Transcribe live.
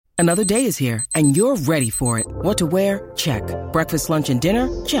Another day is here, and you're ready for it. What to wear? Check. Breakfast, lunch, and dinner?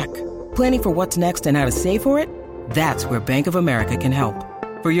 Check. Planning for what's next and how to save for it? That's where Bank of America can help.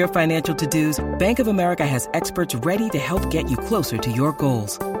 For your financial to-dos, Bank of America has experts ready to help get you closer to your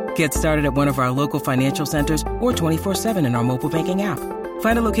goals. Get started at one of our local financial centers or 24/7 in our mobile banking app.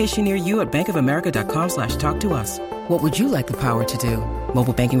 Find a location near you at bankofamerica.com/talktous. What would you like the power to do?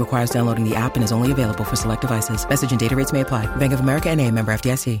 Mobile banking requires downloading the app and is only available for select devices. Message and data rates may apply. Bank of America N.A., member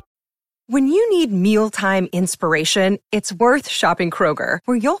FDIC. When you need mealtime inspiration, it's worth shopping Kroger,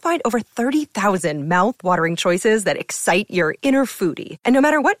 where you'll find over 30,000 mouth-watering choices that excite your inner foodie. And no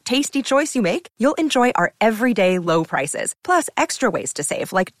matter what tasty choice you make, you'll enjoy our everyday low prices, plus extra ways to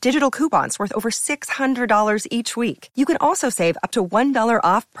save, like digital coupons worth over $600 each week. You can also save up to $1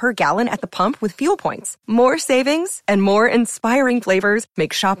 off per gallon at the pump with fuel points. More savings and more inspiring flavors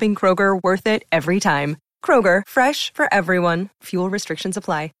make shopping Kroger worth it every time. Kroger, fresh for everyone. Fuel restrictions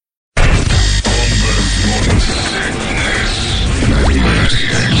apply.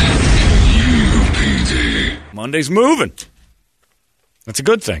 Monday's moving. That's a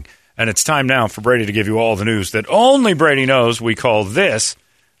good thing. And it's time now for Brady to give you all the news that only Brady knows. We call this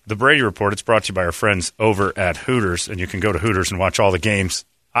the Brady Report. It's brought to you by our friends over at Hooters, and you can go to Hooters and watch all the games.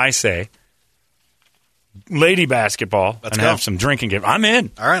 I say lady basketball. Let's and go. have some drinking game. I'm in.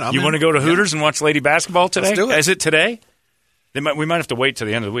 All right, I'm you in. want to go to Hooters and watch lady basketball today? Let's do it. Is it today? We might have to wait till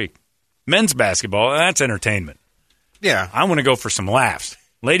the end of the week. Men's basketball, that's entertainment. Yeah. I want to go for some laughs.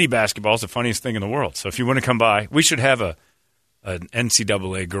 Lady basketball is the funniest thing in the world. So if you want to come by, we should have an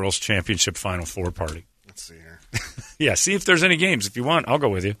NCAA Girls Championship Final Four party. Let's see here. Yeah, see if there's any games. If you want, I'll go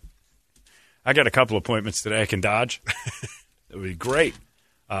with you. I got a couple appointments today I can dodge. It would be great.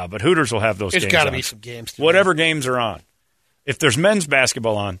 But Hooters will have those games. There's got to on. be some games today. Whatever games are on. If there's men's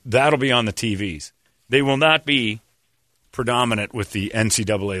basketball on, that'll be on the TVs. They will not be predominant with the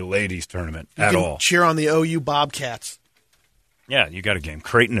NCAA ladies tournament at all. Cheer on the OU Bobcats. Yeah, you got a game.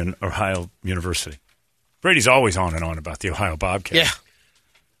 Creighton and Ohio University. Brady's always on and on about the Ohio Bobcats. Yeah.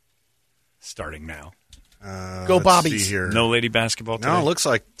 Starting now. Go let's Bobbies. see here. No lady basketball today? No, it looks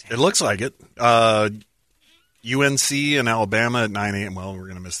like it. UNC and Alabama at 9 a.m. Well, we're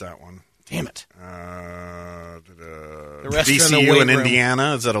going to miss that one. Damn it. The rest are in the VCU weight and room.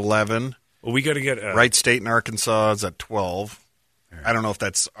 Indiana is at 11. Well, we got to get Wright State and Arkansas is at 12. I don't know if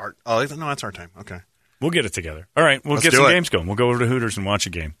that's our – oh, no, that's our time. Okay. We'll get it together. All right, we'll Let's get do some it. games going. We'll go over to Hooters and watch a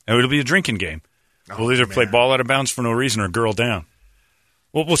game. And it'll be a drinking game. We'll either play ball out of bounds for no reason or girl down.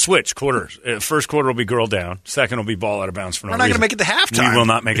 Well, we'll switch quarters. First quarter will be girl down. Second will be ball out of bounds for no We're reason. not going to make it to halftime. We will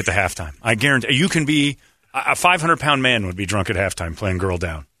not make it to halftime. I guarantee you can be a 500-pound man would be drunk at halftime playing girl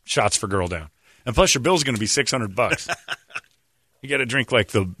down. Shots for girl down. And plus your bill's going to be $600. You got to drink like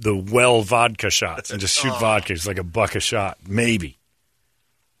the well vodka shots and just shoot vodka. It's like $1 a shot, maybe.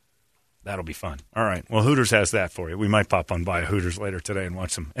 That'll be fun. All right. Well, Hooters has that for you. We might pop on by a Hooters later today and watch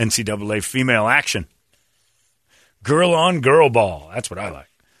some NCAA female action. Girl on girl ball. That's what I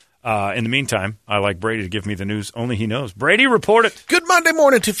like. In the meantime, I like Brady to give me the news only he knows. Brady, report it. Good Monday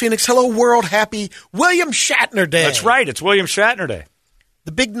morning to Phoenix. Hello, world. Happy William Shatner Day. That's right. It's William Shatner Day.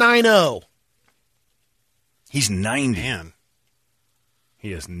 The big 9-0. He's 90. Man.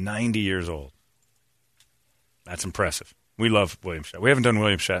 He is 90 years old. That's impressive. We love William Shatner. We haven't done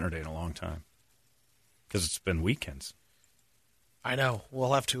William Shatner Day in a long time because it's been weekends. I know.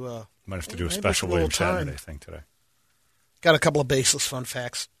 We'll have to... Might have to do a maybe special it's a little William Shatner time. Day thing today. Got a couple of baseless fun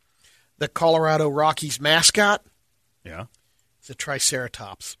facts. The Colorado Rockies mascot Yeah. is a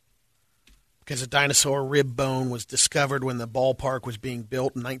Triceratops because a dinosaur rib bone was discovered when the ballpark was being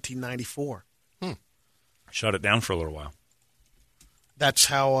built in 1994. Shut it down for a little while. That's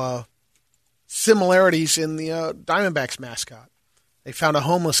how similarities in the Diamondbacks mascot. They found a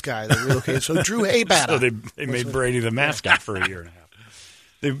homeless guy that relocated. So Drew Habata. So they made Brady the mascot for a year and a half.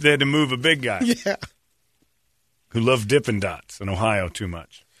 They had to move a big guy Yeah. who loved Dippin' Dots in Ohio too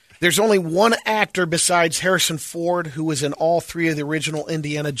much. There's only one actor besides Harrison Ford who was in all three of the original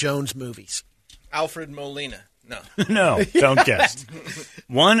Indiana Jones movies. Alfred Molina. No. No, don't guess.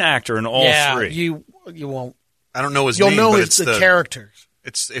 One actor in all three. You won't. I don't know his You'll name, know but it's it's the characters.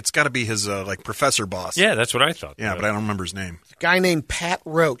 It's got to be his like professor boss. Yeah, that's what I thought. Yeah, but I don't remember his name. A guy named Pat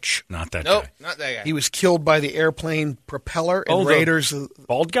Roach. Not that Nope, guy. not that guy. He was killed by the airplane propeller in Oh, the Raiders.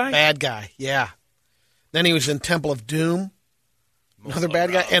 Bald guy? Bad guy, yeah. Then he was in Temple of Doom. Another Muscle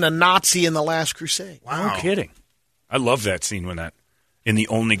bad guy. Brown. And a Nazi in The Last Crusade. No kidding. I love that scene in the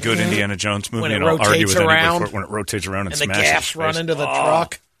only good Indiana Jones movie. When it and I'll argue rotates with anybody around. for it, when it rotates around and And the smashes gas his run face. into the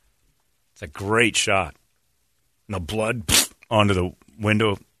truck. It's a great shot. And the blood onto the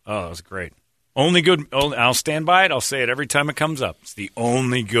window. Oh, it was great. Only good. I'll stand by it. I'll say it every time it comes up. It's the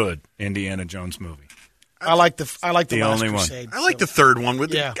only good Indiana Jones movie. I like the The Last only one. Crusade. I like the third one.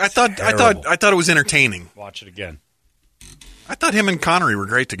 Yeah. I thought it was entertaining. Watch it again. I thought him and Connery were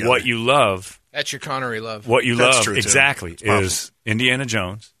great together. What you love, That's your Connery love. what you That's love true, too. exactly It's powerful. is Indiana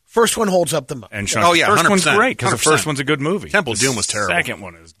Jones First one holds up the most. and Sean. Oh, yeah, first one's 100%. great because the 100%. first one's a good movie. Temple The Doom was terrible. Second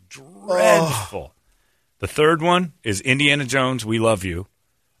one is dreadful. The third one is Indiana Jones, We Love You,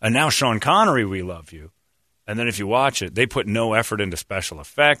 and now Sean Connery, We Love You. And then if you watch it, they put no effort into special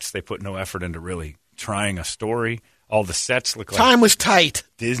effects. They put no effort into really trying a story. All the sets look like Time was tight.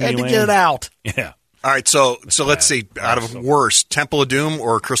 Disneyland. Had to get it out. Yeah. All right, so let's see. Out of worst, Temple of Doom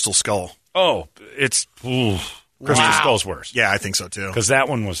or Crystal Skull? Oh, it's Crystal Skull's worse. Yeah, I think so too. Because that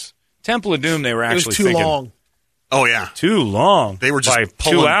one was Temple of Doom. They were It was actually too thinking long. Oh yeah, too long. They were just by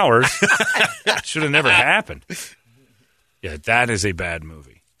pulling. 2 hours. Should have never happened. Yeah, that is a bad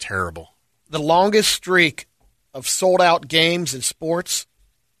movie. terrible. The longest streak of sold-out games in sports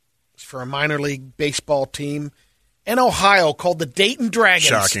is for a minor league baseball team in Ohio called the Dayton Dragons.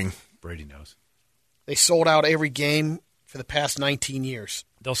 Shocking. Brady knows. They sold out every game for the past 19 years.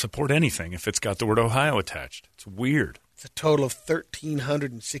 They'll support anything if it's got the word Ohio attached. It's weird. It's a total of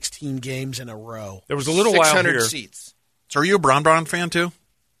 1,316 games in a row. There was a little while 600 here. seats. So are you a Bron fan too?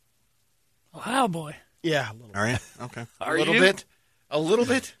 Ohio boy. Yeah, a little. Are you? Okay. A little bit. A little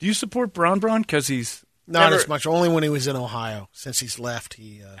bit. Do you support Bron because he's... Not Never- as much. Only when he was in Ohio. Since he's left,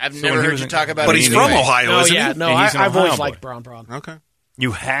 he. I've So never when he heard was you in- talk about But it he's anyway. from Ohio, No, isn't yeah, he? no. And he's an I've always Ohio liked boy. Bron. Okay.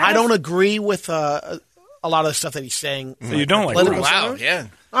 You have? I don't agree with a lot of the stuff that he's saying. So you don't like Political Bron. Wow, stuff. yeah.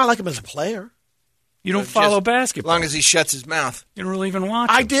 I like him as a player. You don't Just- follow As basketball. long as he shuts his mouth. You don't really even watch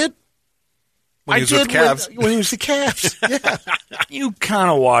I him. did. When he was with the Cavs. when he was the Cavs. Yeah. You kind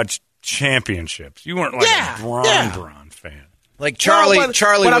of watched championships. You weren't like Yeah, a Bron fan. Like Charlie. Well, but,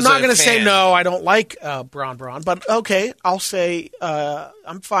 Charlie. But was I'm not going to say no. I don't like Bron. But okay, I'll say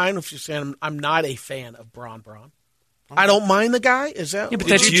I'm fine if you're saying I'm not a fan of Bron. I don't mind the guy. Is that? Yeah, but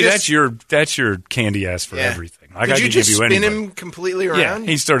Did that's you you. just- That's your candy ass for Yeah. everything. I Did got you to give just you spin anybody. him completely Yeah, around?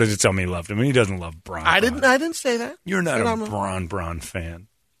 he started to tell me he loved him, and he doesn't love Bron. I didn't say that. You're not Said a I'm Bron fan.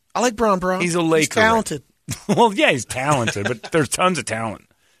 I like Bron. He's a Laker. He's talented. Well, yeah, he's talented, but there's tons of talent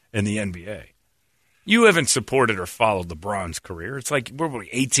in the NBA. You haven't supported or followed LeBron's career. It's like we're probably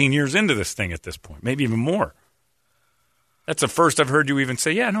 18 years into this thing at this point, maybe even more. That's the first I've heard you even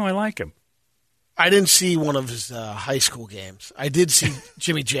say, yeah, no, I like him. I didn't see one of his high school games. I did see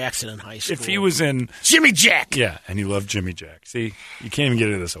Jimmy Jackson in high school. If he was in, Jimmy Jack. yeah, and you love Jimmy Jack. See, you can't even get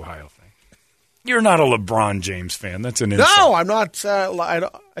into this Ohio thing. You're not a LeBron James fan. That's an insult. No, I'm not.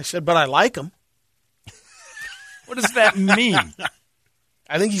 I said, but I like him. What does that mean?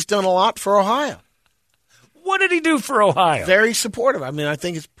 I think he's done a lot for Ohio. What did he do for Ohio? Very supportive. I mean, I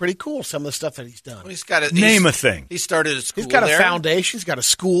think it's pretty cool, some of the stuff that he's done. Well, he's got a Name a thing. He started a school He's got a there. foundation. He's got a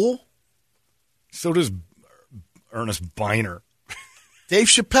school. So does Ernest Biner. Dave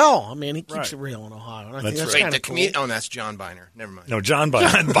Chappelle. I mean, he keeps Right. it real in Ohio. And I That's think that's Right, kind the of cool. comedian. Oh, that's John Biner. Never mind. No, John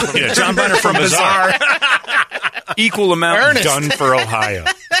Biner. Yeah, John Biner from Bizarre. Equal amount Ernest. done for Ohio.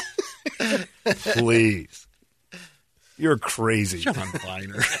 Please. You're crazy. John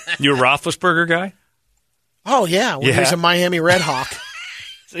Biner. You a Roethlisberger guy? Oh, yeah. When he was Yeah. a Miami Red Hawk.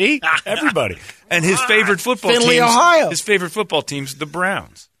 See? Everybody. And his favorite football Findlay, team. Ohio. His favorite football team's the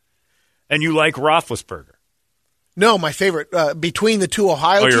Browns. And you like Roethlisberger. No, my favorite. Between the two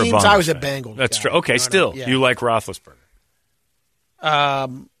Ohio Oh, you're a teams, Bama I was a fan. Bengals That's guy. true. Okay, No, still, yeah. you like Roethlisberger.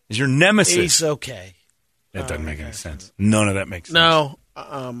 Is your nemesis. He's okay. That doesn't make any sense. None of that makes sense. No,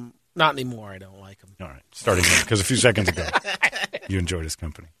 not anymore. I don't like him. All right. Starting there, because a few seconds ago, you enjoyed his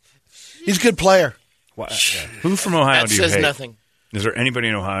company. He's a good player. Yeah. Who from Ohio That do you says hate? nothing. Is there anybody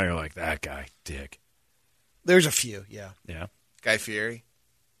in Ohio you're like, that guy, dick? There's a few, yeah. Yeah. Guy Fieri.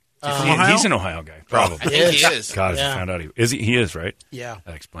 He's an Ohio guy, I probably. think he is. God, Yeah. I found out he is. He is, right? Yeah.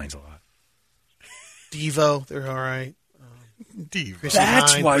 That explains a lot. Devo, they're all right. Chrissy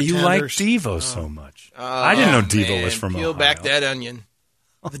That's Hynde, why you like Pretenders. Devo so much. I didn't know Devo Man, was from peel Ohio. back that onion.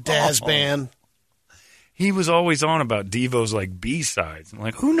 The Daz Band. He was always on about Devo's like B-sides. I'm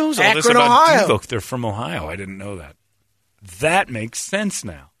like, who knows all this Akron, about Ohio. Devo? They're from Ohio. I didn't know that. That makes sense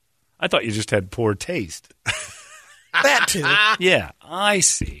now. I thought you just had poor taste. That too. Yeah, I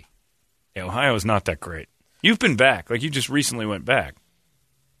see. Yeah, Ohio is not that great. You've been back. Like, you just recently went back.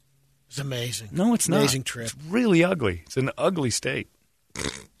 It's amazing. No, it's not. Amazing trip. It's really ugly. It's an ugly state.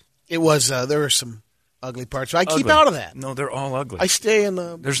 It was. There were some ugly parts. I keep Ugly. out of that. No, they're all ugly. I stay in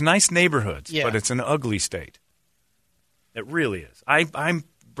the. There's nice neighborhoods, Yeah. but it's an ugly state. It really is. I'm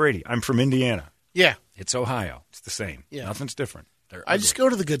Brady. I'm from Indiana. Yeah. It's Ohio. It's the same. Yeah. Nothing's different. They're I ugly. just go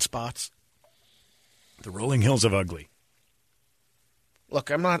to the good spots. The rolling hills of ugly. Look,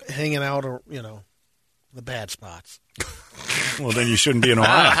 I'm not hanging out, the bad spots. Well, then you shouldn't be in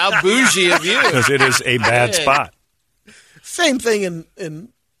Ohio. How bougie of you. Because it is a bad spot. Same thing in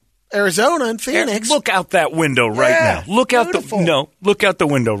Arizona and Phoenix. Look out that window right now. Look out the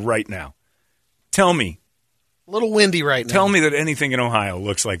window right now. Tell me. A little windy right now. Tell me that anything in Ohio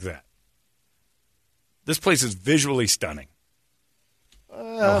looks like that. This place is visually stunning.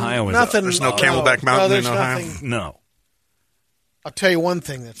 Ohio is nothing. There's no Camelback Mountain in there's Ohio? nothing. No. I'll tell you one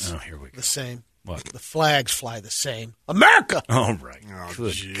thing that's Here we go. the same. What? The flags fly the same. America! Oh, right. Oh,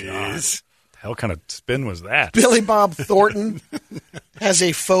 Good jeez. God. The hell kind of spin was that? Billy Bob Thornton has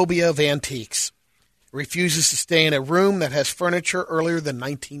a phobia of antiques. Refuses to stay in a room that has furniture earlier than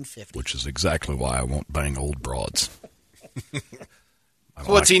 1950. Which is exactly why I won't bang old broads. So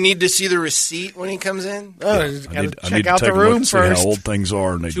what's he need to see the receipt when he comes in? Oh, you I gotta need check to out take the a look room and see first. how old things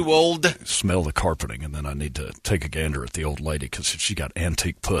are. And Too old. smell the carpeting, and then I need to take a gander at the old lady because if she got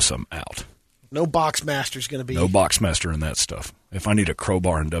antique puss, I'm out. No Boxmaster's going to be. No Boxmaster in that stuff. If I need a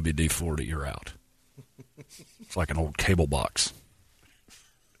crowbar and WD-40, you're out. It's like an old cable box.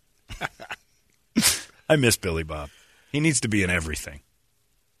 I miss Billy Bob. He needs to be in everything.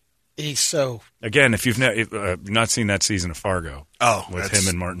 He's so. Again, if you've not seen that season of Fargo, with him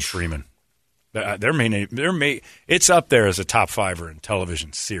and Martin Freeman, it's up there as a top fiver in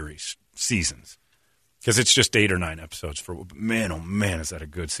television series seasons because it's just 8 or 9 episodes. Man, oh man, is that a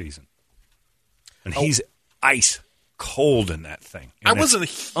good season? And he's ice cold in that thing. And I wasn't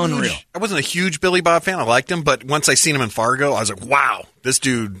unreal. I wasn't a huge Billy Bob fan. I liked him, but once I seen him in Fargo, I was like, wow, this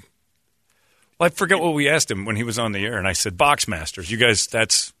dude. Well, I forget what we asked him when he was on the air, and I said, Boxmasters. You guys,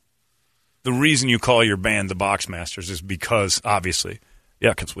 that's the reason you call your band the Boxmasters is because, obviously,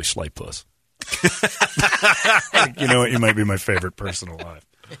 because we slay puss. You know what? You might be my favorite person alive.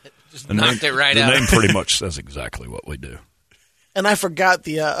 Just knocked it right out. The name pretty much says exactly what we do. And I forgot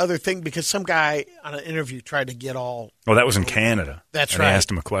the other thing because some guy on an interview tried to get all. Oh, that was in Canada. That's and right. I asked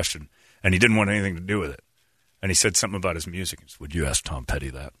him a question, and he didn't want anything to do with it. And he said something about his music. Would you ask Tom Petty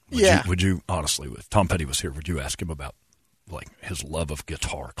that? Would you honestly, if Tom Petty was here, would you ask him about like his love of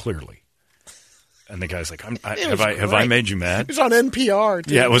guitar? Clearly. And the guy's like, "Have I made you mad?" It was on NPR.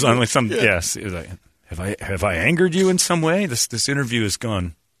 Too. Yeah, it was on like some. Yes, it was like, have I angered you in some way? This interview has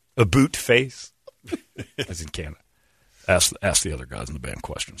gone a boot face. As in Canada. Ask the other guys in the band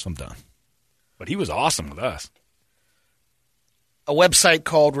questions. I'm done. But he was awesome with us. A website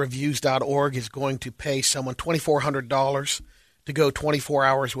called reviews.org is going to pay someone $2,400 to go 24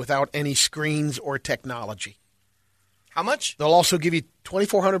 hours without any screens or technology. How much? They'll also give you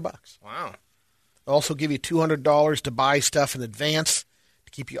 $2,400. Wow. They'll also give you $200 to buy stuff in advance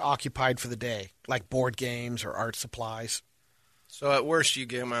to keep you occupied for the day, like board games or art supplies. So at worst, you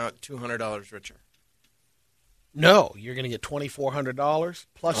give them out $200 richer. No, you're going to get $2,400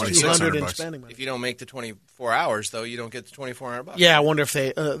 plus $200 in spending money. If you don't make the 24 hours, though, you don't get the $2,400. Yeah, I wonder if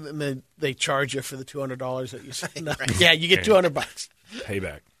they charge you for the $200 that you spend. No. Yeah, you get $200.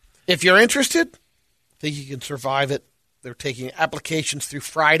 Payback. If you're interested, think you can survive it. They're taking applications through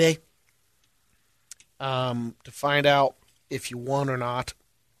Friday to find out if you won or not.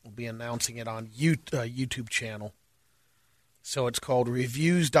 We'll be announcing it on YouTube channel. So it's called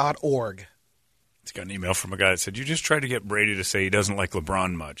reviews.org. It's got an email from a guy that said, you just tried to get Brady to say he doesn't like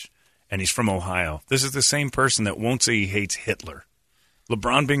LeBron much, and he's from Ohio. This is the same person that won't say he hates Hitler.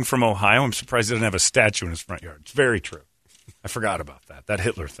 LeBron being from Ohio, I'm surprised he doesn't have a statue in his front yard. It's very true. I forgot about that. That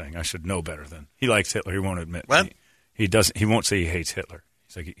Hitler thing. I should know better than. He likes Hitler. He won't admit. What? He doesn't. He won't say he hates Hitler.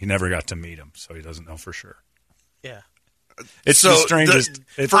 He's like, he never got to meet him, so he doesn't know for sure. Yeah. It's the strangest.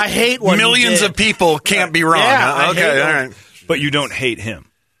 I hate what millions he did. of people can't be wrong. Yeah, huh? I Okay, hate all him. right. But you don't hate him.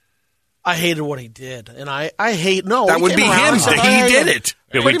 I hated what he did, and I hate no. That he would came be around him. and said, He "I hate did him." it.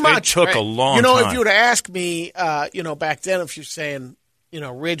 Pretty much. It took a long You know, time. if you would have asked me, back then, if you're saying,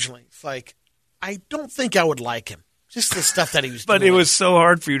 originally, it's like, I don't think I would like him. Just the stuff that he was But doing. it was so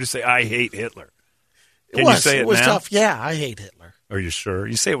hard for you to say, I hate Hitler. Can It was. you say it was now? tough. Yeah, I hate Hitler. Are you sure?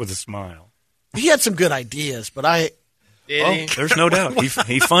 You say it with a smile. He had some good ideas, but Did he? There's no doubt.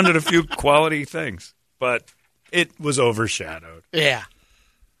 He funded a few quality things, but it was overshadowed. yeah,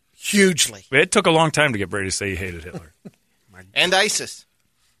 hugely. It took a long time to get Brady to say he hated Hitler. And ISIS.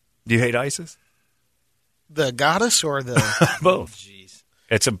 Do you hate ISIS? The goddess or the Both. Jeez.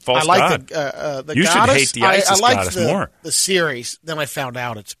 It's a false I like god. the You should goddess. hate the ISIS I liked goddess the, more. The series. Then I found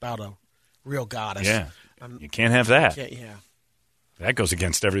out it's about a real goddess. Yeah. You can't have that. Yeah. That goes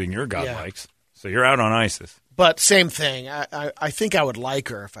against everything your God Yeah. likes. So you're out on ISIS. But same thing. I think I would like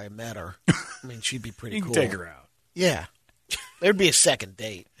her if I met her. I mean, she'd be pretty You can cool. take her out. Yeah. There'd be a second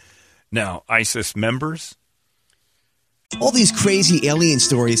date. Now, ISIS members. All these crazy alien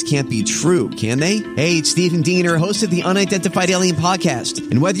stories can't be true, can they? Hey, it's Stephen Diener, host of the Unidentified Alien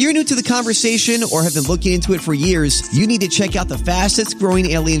Podcast. And whether you're new to the conversation or have been looking into it for years, you need to check out the fastest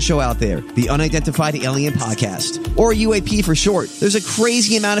growing alien show out there, the Unidentified Alien Podcast, or UAP for short. There's a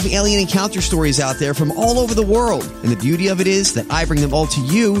crazy amount of alien encounter stories out there from all over the world. And the beauty of it is that I bring them all to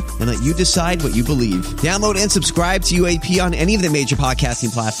you and let you decide what you believe. Download and subscribe to UAP on any of the major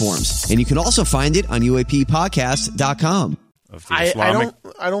podcasting platforms. And you can also find it on UAPpodcast.com. Of the Islamic.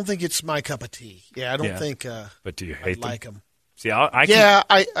 I don't think it's my cup of tea. Yeah, I don't think. But do you hate them? like them? See,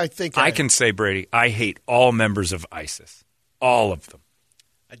 I think I can say, Brady, I hate all members of ISIS, all of them.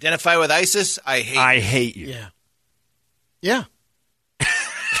 Identify with ISIS. I hate you. Yeah. Yeah.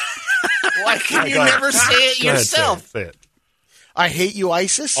 Why can you never say it yourself? Say it. I hate you,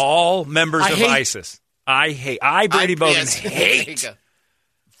 ISIS. All members of ISIS. I hate. Brady Bogan, hate.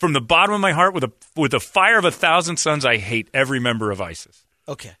 From the bottom of my heart, with the fire of 1,000 suns, I hate every member of ISIS.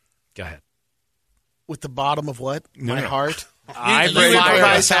 Okay. Go ahead. With the bottom of what? No. My heart? I Brady fire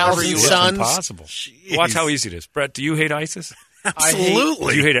Bogan, of 1,000 suns? Impossible. Watch how easy it is. Brett, do you hate ISIS?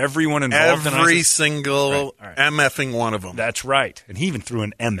 Absolutely. Do you hate everyone involved in ISIS? Every single MFing one of them. That's right. And he even threw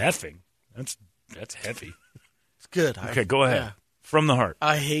an MFing. That's heavy. It's good. Okay, go ahead. Yeah. From the heart.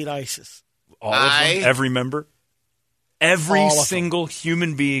 I hate ISIS. All of them? Every member? Every single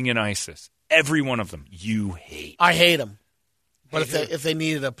human being in ISIS. Every one of them. You hate. I hate them. But if they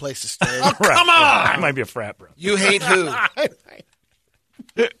needed a place to stay. Oh, come on! I might be a frat bro. You hate who?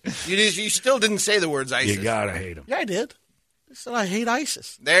 You still didn't say the words ISIS. You gotta hate them. Yeah, I did. I said I hate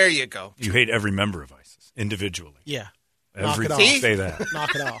ISIS. There you go. You hate every member of ISIS individually. Yeah. Every, knock it off. Say that.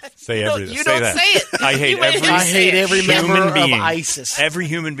 Knock it off. Say everything. You don't say it. I hate every member of ISIS. Every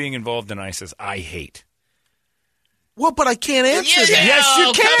human being involved in ISIS, I hate. Well, but I can't answer that. Yes,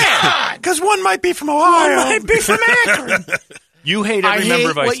 you can. Because one might be from Ohio. One might be from Akron. You hate every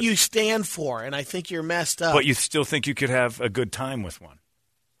member of ISIS. I hate what you stand for, and I think you're messed up. But you still think you could have a good time with one.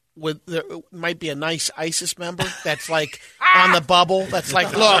 There might be a nice ISIS member that's like on the bubble. That's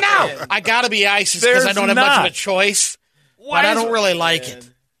like, look, I got to be ISIS because I don't have much of a choice. But I don't really like it.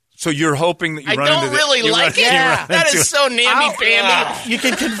 So you're hoping that you run into I don't really like it. Yeah. That is so namby-pamby. You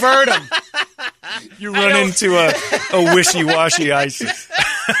can convert them. You run into a wishy-washy ISIS.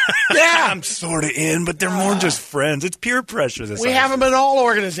 Yeah. I'm sort of in, but they're more just friends. It's peer pressure. We have them in all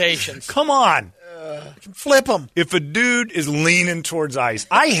organizations. Come on. You can flip them. If a dude is leaning towards ISIS,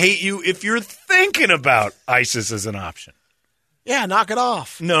 I hate you if you're thinking about ISIS as an option. Yeah, knock it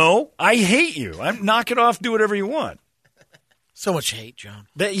off. No, I hate you. Knock it off. Do whatever you want. So much hate, John.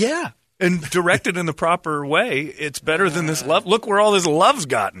 Yeah. And directed in the proper way, it's better than this love. Look where all this love's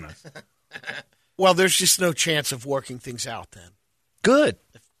gotten us. Well, there's just no chance of working things out then. Good.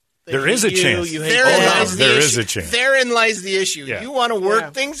 There is a chance. There is a chance. Therein lies the issue. Yeah. You want to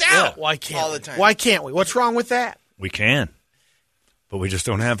work things out Why can't all the time. Why can't we? What's wrong with that? We can. But we just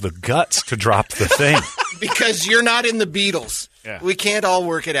don't have the guts to drop the thing. Because you're not in the Beatles. Yeah. We can't all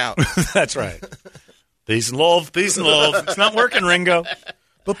work it out. That's right. Peace and love. Peace and love. It's not working, Ringo.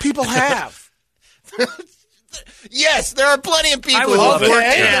 But people have. Yes, there are plenty of people would who love have it. worked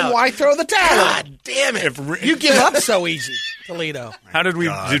it Then out. why throw the towel? God damn it. You give up so easy, Toledo. How did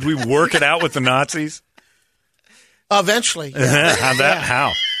we work it out with the Nazis? Eventually.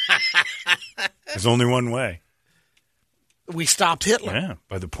 How? There's only one way. We stopped Hitler. Yeah,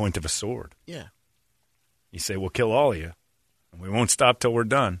 by the point of a sword. Yeah. You say, we'll kill all of you. And we won't stop till we're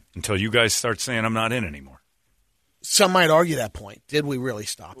done, until you guys start saying I'm not in anymore. Some might argue that point. Did we really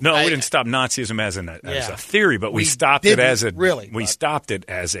stop? No, we didn't stop Nazism as a theory, but we stopped it as a stopped it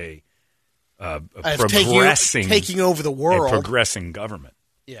as a progressing taking over the world, a progressing government.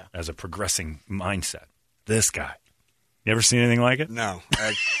 Yeah, as a progressing mindset. This guy, you ever seen anything like it? No.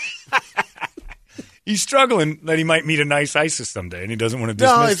 He's struggling that he might meet a nice ISIS someday, and he doesn't want to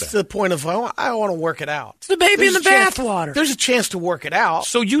dismiss that. No, it's that. to the point of I want to work it out. It's the baby in the bathwater. There's a chance to work it out.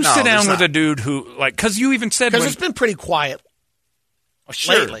 So you sit down with a dude who, because you even said because it's been pretty quiet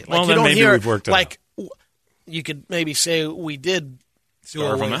lately. Well, you then don't maybe hear we've worked it out. You could maybe say we did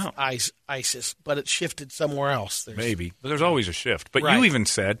starve do them away out. with ISIS, but it shifted somewhere else. Maybe, but there's always a shift. But Right. you even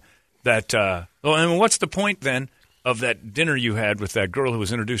said that. And what's the point then of that dinner you had with that girl who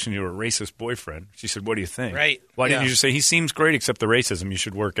was introducing you to a racist boyfriend? She said, "What do you think?" Right. Why didn't you just say he seems great except the racism? You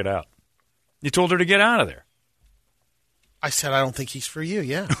should work it out. You told her to get out of there. I said I don't think he's for you.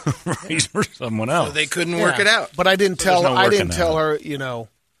 Yeah, He's for someone else. So they couldn't work it out. But I didn't tell. no I working didn't tell her.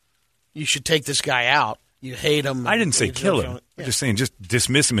 You should take this guy out. You hate him. I didn't say kill him. I'm just saying just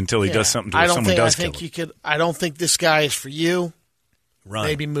dismiss him until he does something to where someone does kill him. I don't think this guy is for you. Run.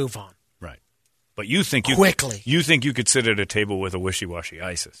 Maybe move on. But you think you could sit at a table with a wishy-washy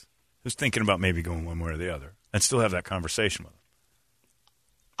ISIS who's thinking about maybe going one way or the other and still have that conversation with them.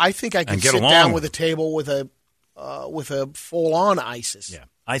 I think I could sit down with a table with a full-on ISIS. Yeah,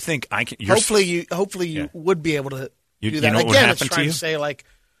 I think I can. Hopefully you would be able to do that. You know what Again, would it's happen trying to you? to say, like,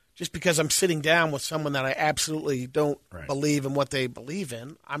 just because I'm sitting down with someone that I absolutely don't believe in what they believe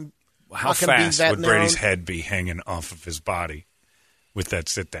in, I'm how not going to be fast that would Brady's head be hanging off of his body with that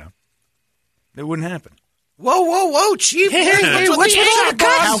sit-down? It wouldn't happen. Whoa, Chief. Hey, what's with all the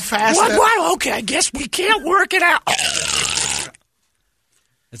guns? How fast? What? Okay, I guess we can't work it out.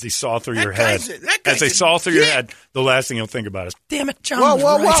 As he saw through your head. As they saw through your head, the last thing you'll think about is, damn it, John.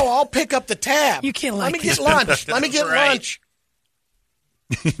 Whoa, I'll pick up the tab. You can't Let me get lunch. Lunch.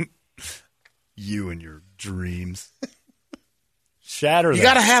 You and your dreams. Shatter them. You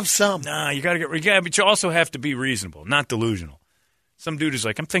got to have some. Nah, you got to get, but you also have to be reasonable, not delusional. Some dude is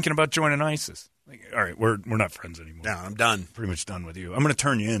like, I'm thinking about joining ISIS. Like, all right, we're not friends anymore. No, I'm done. Pretty much done with you. I'm going to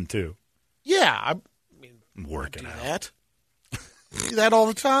turn you in, too. Yeah, I mean, I'm working out. That. Do that all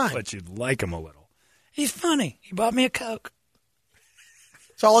the time. But you'd like him a little. He's funny. He bought me a Coke.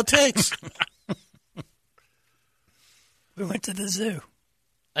 That's all it takes. We went to the zoo.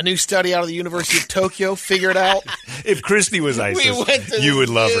 A new study out of the University of Tokyo figured out. If Christy was ISIS, you would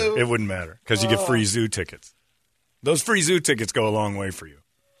love her. It wouldn't matter because you get free zoo tickets. Those free zoo tickets go a long way for you.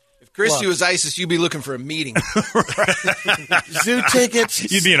 If Christy was ISIS, you'd be looking for a meeting. Zoo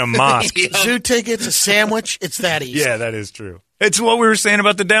tickets. You'd be in a mosque. Zoo tickets, a sandwich. It's that easy. Yeah, that is true. It's what we were saying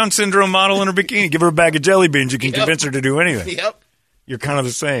about the Down syndrome model in her bikini. Give her a bag of jelly beans. You can convince her to do anything. Yep. You're kind of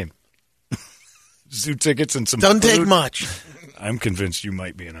the same. Zoo tickets and some Doesn't food. take much. I'm convinced you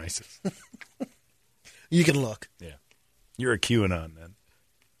might be an ISIS. You can look. Yeah. You're a QAnon, then.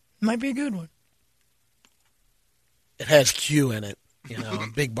 Might be a good one. It has Q in it. You know,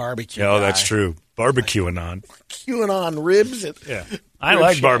 big barbecue. Oh, guy. that's true. Barbecue-anon. QAnon ribs. Yeah. I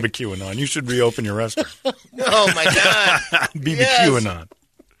like barbecue-anon. You should reopen your restaurant. Oh, my God. BBQ-anon.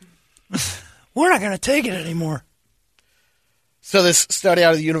 We're not going to take it anymore. So this study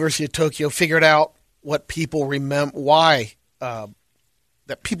out of the University of Tokyo figured out what people remember,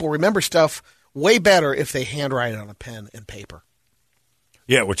 that people remember stuff way better if they handwrite it on a pen and paper.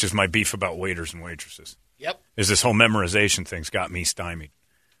 Yeah, which is my beef about waiters and waitresses. Yep. Is this whole memorization thing's got me stymied.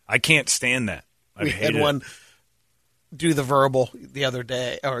 I can't stand that. We had one do the verbal the other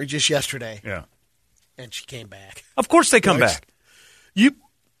day, or just yesterday. Yeah. And she came back. Of course they come back. You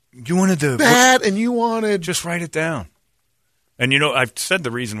wanted to... That, and you wanted... Just write it down. And, you know, I've said the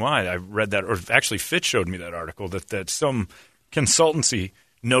reason why I read that, or actually Fitz showed me that article, that some consultancy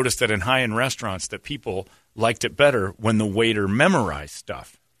noticed that in high-end restaurants that people liked it better when the waiter memorized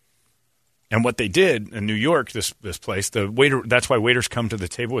stuff. And what they did in New York, this place, the waiter, that's why waiters come to the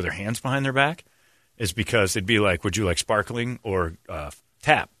table with their hands behind their back, is because it'd be like, would you like sparkling or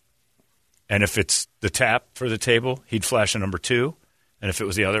tap? And if it's the tap for the table, he'd flash a number 2. And if it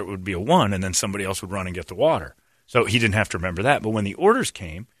was the other, it would be a 1, and then somebody else would run and get the water. So he didn't have to remember that. But when the orders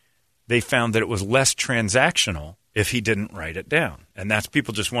came, they found that it was less transactional if he didn't write it down. And that's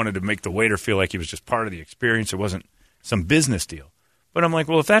people just wanted to make the waiter feel like he was just part of the experience. It wasn't some business deal. But I'm like,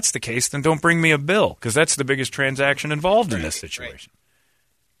 well, if that's the case, then don't bring me a bill because that's the biggest transaction involved in this situation.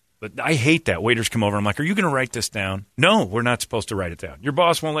 Right. But I hate that. Waiters come over. I'm like, are you going to write this down? No, we're not supposed to write it down. Your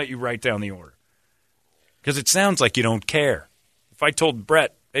boss won't let you write down the order because it sounds like you don't care. If I told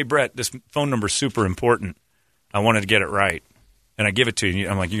Brett, hey, Brett, this phone number is super important. I wanted to get it right. And I give it to you.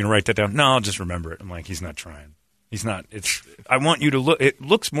 I'm like, you going to write that down? No, I'll just remember it. I'm like, he's not trying. He's not. I want you to look. It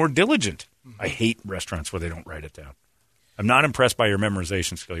looks more diligent. I hate restaurants where they don't write it down. I'm not impressed by your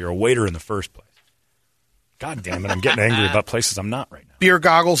memorization skill. You're a waiter in the first place. God damn it. I'm getting angry about places I'm not right now. Beer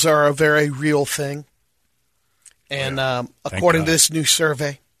goggles are a very real thing. And according to this new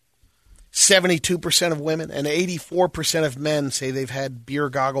survey, 72% of women and 84% of men say they've had beer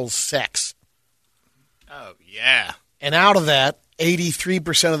goggles sex. Oh, yeah. And out of that,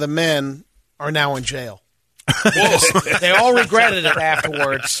 83% of the men are now in jail. They all regretted it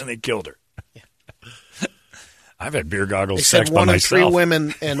afterwards. And they killed her. Yeah. I've had beer goggles they sex said by 1 in myself. 3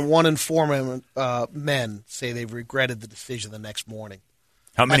 women and 1 in 4 men say they've regretted the decision the next morning.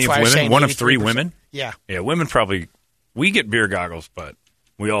 How many of women? 1 of 3 women? Yeah. Yeah, women probably, we get beer goggles, but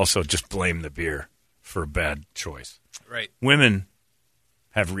we also just blame the beer for a bad choice. Right. Women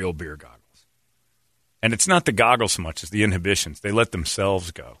have real beer goggles. And it's not the goggles so much as the inhibitions. They let themselves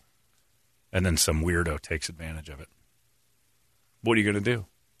go. And then some weirdo takes advantage of it. What are you going to do?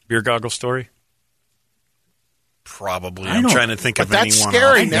 Beer goggle story? Probably. I'm trying to think of that's anyone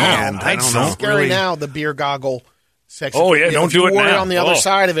scary offhand. now. I don't know. Scary now, the beer goggle sex. Oh, yeah, don't do it worry now. on the other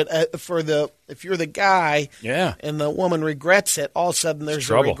side of it. If you're the guy, and the woman regrets it, all of a sudden there's a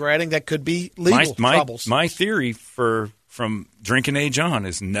trouble. regretting that could be legal troubles. My theory from drinking age on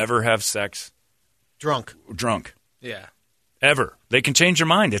is never have sex drunk. Yeah. Ever. They can change their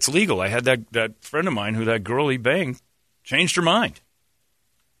mind. It's legal. I had that friend of mine who that girl he banged changed her mind.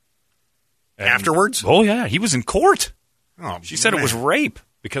 And, afterwards? Oh, yeah. He was in court. Oh, she said it was rape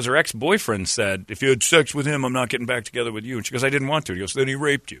because her ex-boyfriend said, if you had sex with him, I'm not getting back together with you. And she goes, I didn't want to. He goes, then he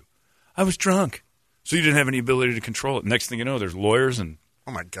raped you. I was drunk. So you didn't have any ability to control it. Next thing you know, there's lawyers and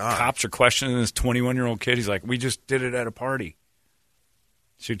oh my God, cops are questioning this 21-year-old kid. He's like, we just did it at a party.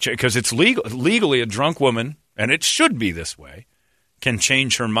 Because it's legal. Legally, a drunk woman, and it should be this way, can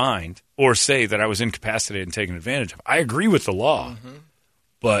change her mind or say that I was incapacitated and taken advantage of. I agree with the law,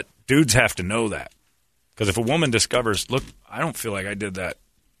 but dudes have to know that. Because if a woman discovers, look, I don't feel like I did that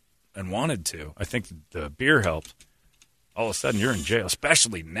and wanted to, I think the beer helped, all of a sudden you're in jail,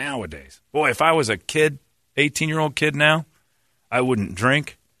 especially nowadays. Boy, if I was a kid, 18-year-old kid now, I wouldn't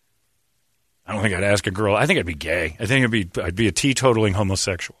drink. I don't think I'd ask a girl. I think I'd be gay. I think I'd be a teetotaling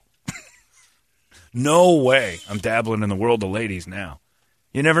homosexual. No way I'm dabbling in the world of ladies now.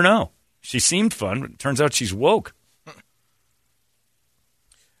 You never know. She seemed fun, but it turns out she's woke.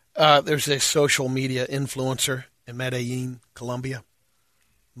 There's a social media influencer in Medellin, Colombia,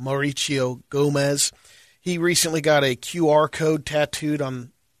 Mauricio Gomez. He recently got a QR code tattooed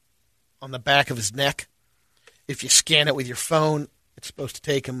on the back of his neck. If you scan it with your phone, it's supposed to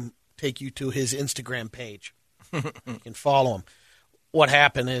take you to his Instagram page. You can follow him. What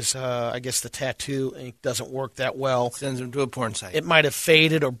happened is, I guess the tattoo ink doesn't work that well. Sends him to a porn site. It might have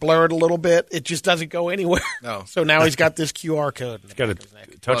faded or blurred a little bit. It just doesn't go anywhere. No. So now he's got this QR code. He's got to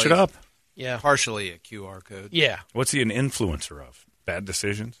touch it up. Yeah. Partially a QR code. Yeah. What's he an influencer of? Bad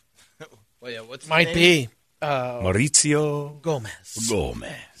decisions? Well, yeah, what's might his name? be. Mauricio Gomez.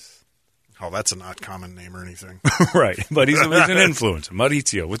 Oh, that's a not common name or anything. Right. But he's an influencer.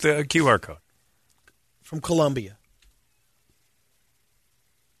 Mauricio with the QR code. From Colombia.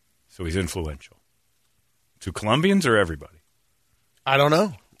 So he's influential. To Colombians or everybody? I don't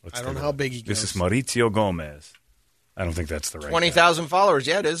know. I don't know how big he goes. This is Mauricio Gomez. I don't think that's the right 20,000 followers.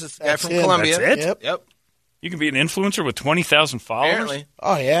 Yeah, it is. It's the guy from Colombia. That's it? Yep. You can be an influencer with 20,000 followers? Apparently.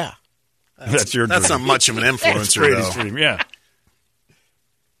 Oh, yeah. That's your That's dream. not much of an influencer, Brady's though. dream, yeah.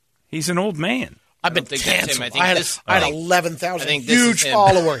 He's an old man. I've been think that's canceled. him. I had 11,000 huge him.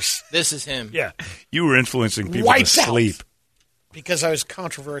 followers. This is him. Yeah. You were influencing people Wiped to out. sleep. Because I was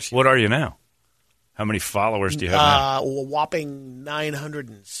controversial. What are you now? How many followers do you have now? A whopping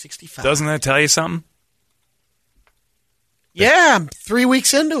 965. Doesn't that tell you something? Yeah, I'm 3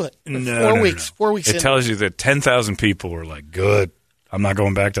 weeks into it. No, 4 weeks. 4 weeks It into tells you that 10,000 people were like, good. I'm not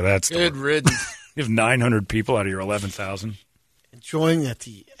going back to that store. Good riddance. You have 900 people out of your 11,000. Enjoying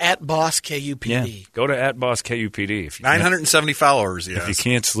at Boss KUPD. Yeah. Go to @BossKUPD. If you 970 followers, yes. If you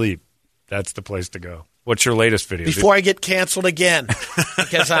can't sleep, that's the place to go. What's your latest video? Before I get canceled again.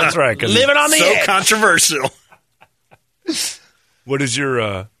 Because I'm That's right, 'cause living on the so edge. controversial. What was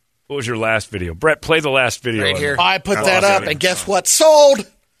your last video? Brett, play the last video. Right here. I put that up, and guess what? Sold.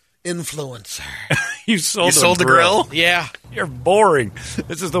 Influencer. You sold the grill? Yeah. You're boring.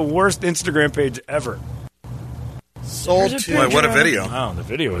 This is the worst Instagram page ever. Sold to. Boy, what a video. Wow, the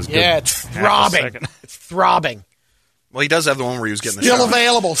video is good. Yeah, it's Half a throbbing. second. It's throbbing. Well, he does have the one where he was getting the Still shower.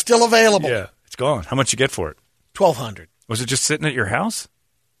 available. Still available. Yeah, it's gone. How much you get for it? $1,200. Was it just sitting at your house?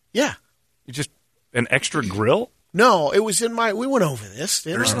 Yeah. You just an extra grill? No, it was in my. We went over this.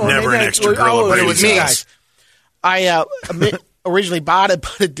 There's never an extra grill Oh, at it was Brady's me, house. guys. I originally bought it,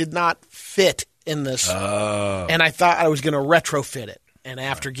 but it did not fit in this. And I thought I was going to retrofit it. And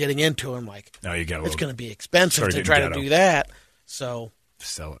after getting into it, I'm like, No, you got it's going to be expensive Started to getting try to ghetto. do that. So,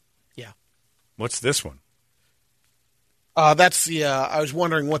 sell it. yeah. What's this one? That's the. I was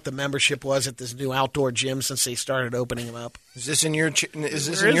wondering what the membership was at this new outdoor gym since they started opening them up. Is this in your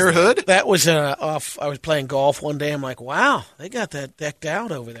hood? That was off. I was playing golf one day. I'm like, wow, they got that decked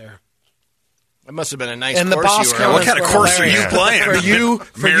out over there. It must have been a nice And the course boss you were comments What kind of were course are you hilarious. playing?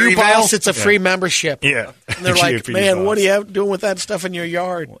 For you, boss, it's a free membership. Yeah. And they're like, GFP man, boss. what are you doing with that stuff in your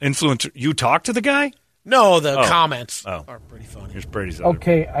yard? Influencer. You talked to the guy? No, the Oh. comments Oh. are pretty funny. Here's Brady's other.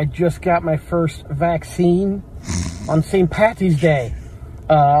 Okay, I just got my first vaccine on St. Patty's Day.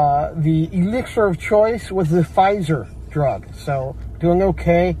 The elixir of choice was the Pfizer drug, so doing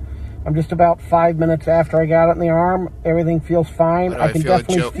okay. I'm just about 5 minutes after I got it in the arm. Everything feels fine. Why do I I can feel a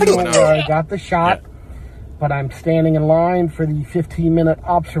definitely joke feel coming out? where I got the shot, but I'm standing in line for the 15-minute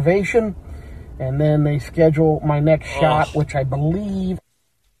observation, and then they schedule my next shot, which I believe.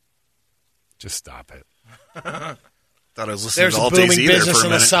 Just stop it. Thought I was listening There's to a all booming Days Either business for a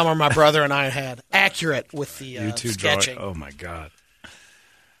in the minute. summer my brother and I had. Accurate with the You two sketching. Oh, my God.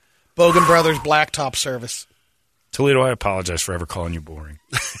 Bogan Brothers Blacktop Service. Toledo, I apologize for ever calling you boring.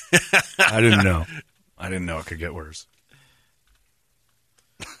 I didn't know. I didn't know it could get worse.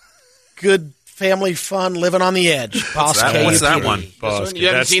 Good family fun, living on the edge. What's that one? Boss, You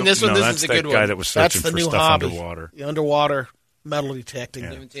haven't that's seen this one? This that's is a that good guy one. that was That's searching the for new stuff hobby. underwater. The underwater metal detecting. You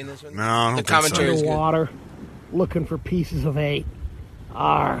haven't seen this one? No, I don't The think so. commentary is good. Underwater, looking for pieces of 8.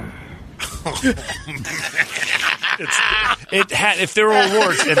 Arr. If there were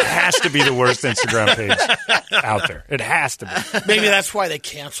awards, it has to be the worst Instagram page out there. It has to be. Maybe that's why they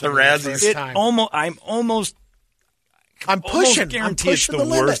canceled The it Razzies. the first time. I'm pushing. I'm guarantee it's pushing the the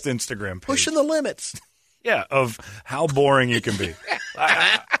limit. worst Instagram page. Pushing the limits. Yeah, of how boring you can be.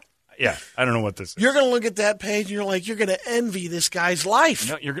 I don't know what this is. You're going to look at that page and you're like, you're going to envy this guy's life.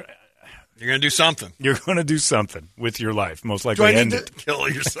 No, you're You're going to do something. going to do something with your life. Most Do likely I end need it. to, Kill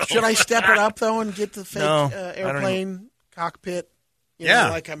yourself. should I step it up, though, and get the fake No, I don't airplane cockpit? You Yeah, know,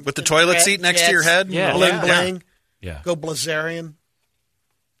 like I'm with the in toilet jet- seat next to your jets, head. Yeah. Bling, Yeah. bling. Yeah, Go Blazarian.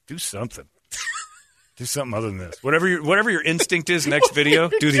 do something. Do something other than this. Whatever your instinct is, next video,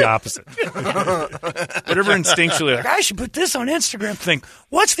 do the opposite. Whatever instinctually, like, I should put this on Instagram, think,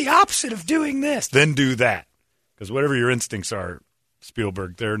 what's the opposite of doing this? Then do that. Because whatever your instincts are,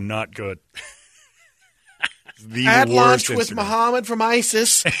 Spielberg, they're not good. The I had worst lunch with Instagram. Muhammad from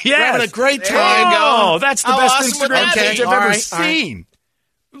ISIS. Yes. We're having a great There you time. go. That's the How best awesome would Instagram that be? page I've All ever right, all right. seen.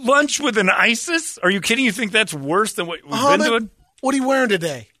 Lunch with an ISIS? Are you kidding? You think that's worse than what we've been Muhammad, doing? what are you wearing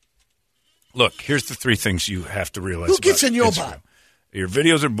today? Look, here's the 3 things you have to realize. Who gets about in your Instagram. butt? Your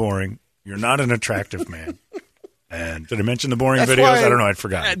videos are boring. You're not an attractive man. And did I mention the boring That's videos? why- I don't know. I'd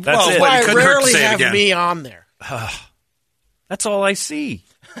forgotten. That's well, it. what- Why you I couldn't hurt to rarely say it have again. me on there. That's all I see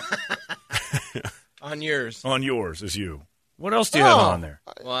On yours. on yours is you. What else do you have on there?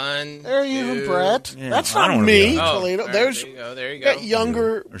 One. There you two. go, Brett. Yeah, That's I not don't wanna me. be on Oh, Toledo. all right, There's there you go. There you that go.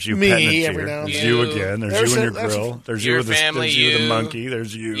 younger There's you petting a me deer. every now and There's then. you again. There's There's you and a- your there's a- grill. There's Your you with the, family, there's you with the you. monkey.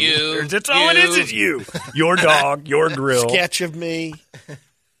 There's you. You. That's all it is. You. Is you. Your dog. Your grill. Sketch of me.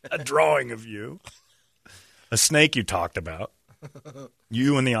 A drawing of you. A snake you talked about.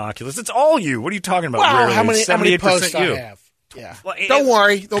 You and the Oculus. It's all you. What are you talking about? Wow, Rarely. how many 78% posts you. I have? Yeah. Well, Don't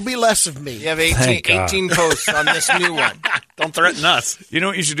worry. There'll be less of me. You have Thank God. 18 posts on this new one. Don't threaten us. You know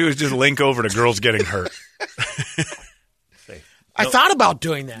what you should do is just link over to girls getting hurt. I thought about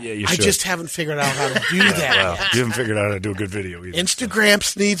doing that. Yeah, you I should. just haven't figured out how to do that. Well, you haven't figured out how to do a good video either.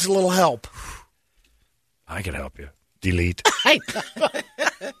 Instagram needs a little help. I can help you. Delete.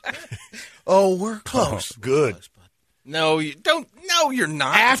 Oh, we're close. Good. No, you don't. No, you're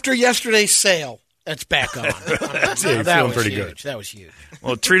not. After yesterday's sale, that's back on. Yeah, you're that feeling was pretty huge. good. That was huge.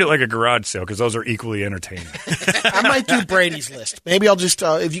 Well, treat it like a garage sale because those are equally entertaining. I might do Brady's list. Maybe I'll just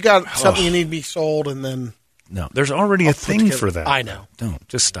if you got something you need to be sold, and then No, there's already a thing together- for that. I know. Don't.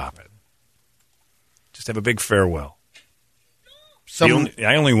 Just stop it. Just have a big farewell. some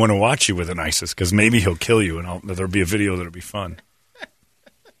I only want to watch you with an ISIS because maybe he'll kill you and there'll be a video that'll be fun.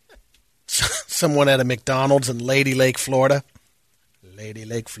 someone at a McDonald's in Lady Lake, Florida. Lady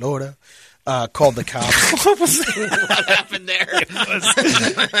Lake, Florida. Called the cops. What happened there?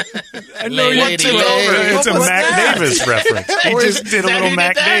 I know you Lady took Lake. over. It's a What was Mac that? Davis reference. He Or just is did a that little who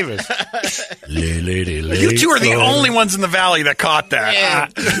Mac did that? Davis. Lady Lake. You two are the Florida. only ones in the valley that caught that. Yeah.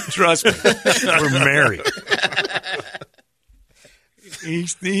 Trust me. We're married.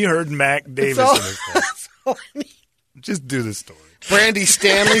 He heard Mac Davis all- in his phone. Just do the story. Brandy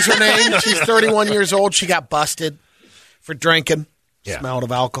Stanley's her name. She's 31 years old. She got busted for drinking. Yeah. Smelled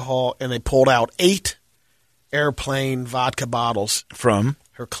of alcohol, and they pulled out 8 airplane vodka bottles. From?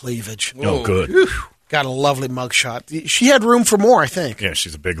 Her cleavage. Oh, good. Got a lovely mugshot. She had room for more, I think. Yeah,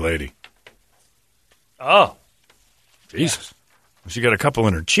 she's a big lady. Oh. Jesus. She got a couple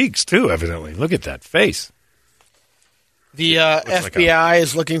in her cheeks, too, evidently. Look at that face. The like FBI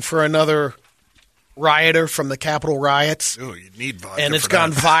is looking for another rioter from the Capitol riots, Oh, you need vodka. and it's for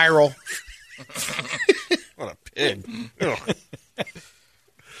gone that. viral. What a pig. Ugh.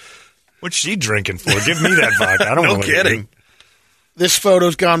 What's she drinking for? Give me that vodka. I don't No want to kidding. This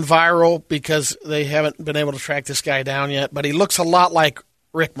photo's gone viral because they haven't been able to track this guy down yet, but he looks a lot like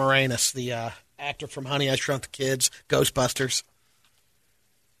Rick Moranis, the actor from Honey, I Shrunk the Kids, Ghostbusters.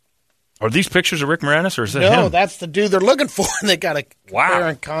 Are these pictures of Rick Moranis, or is that No, him? that's the dude they're looking for, and they got to Wow. compare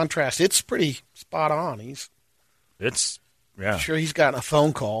and contrast. It's pretty spot on. It's, yeah. Sure he's gotten a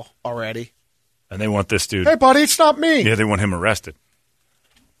phone call already. And they want this dude. Hey, buddy, it's not me. Yeah, they want him arrested.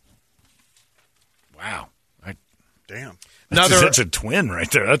 Wow. Damn. That's, Another- that's a twin right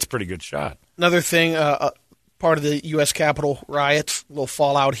there. That's a pretty good shot. Another thing, part of the U.S. Capitol riots. A little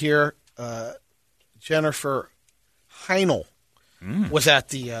fallout here. Jennifer Heinel was at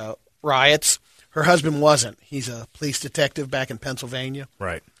the riots. Her husband wasn't. He's a police detective back in Pennsylvania.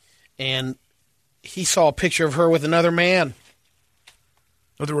 Right. And he saw a picture of her with another man.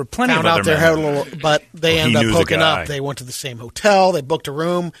 Well, there were plenty Found of out other they men. had a little, but they Well, he ended knew up the hooking guy. up. They went to the same hotel. They booked a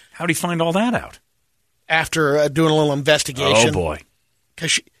room. How'd he find all that out? After doing a little investigation. Oh, boy.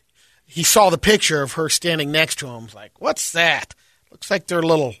 Because he saw the picture of her standing next to him. He's like, what's that? Looks like they're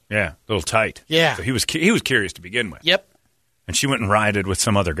little. Yeah, a little tight. Yeah. So he was curious to begin with. Yep. And she went and rioted with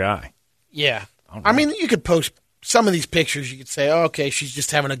some other guy. Yeah. All I right. mean, you could post some of these pictures. You could say, oh, okay, she's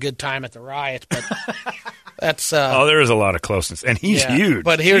just having a good time at the riots. But that's. Oh, there is a lot of closeness. And he's yeah. huge.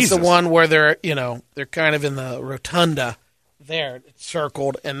 But here's Jesus. the one where they're kind of in the rotunda there. It's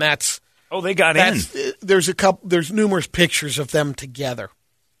circled. And that's. Oh, they got in. There's numerous pictures of them together.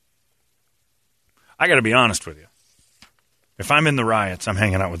 I got to be honest with you. If I'm in the riots, I'm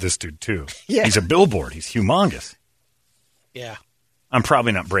hanging out with this dude, too. Yeah. He's a billboard. He's humongous. Yeah. I'm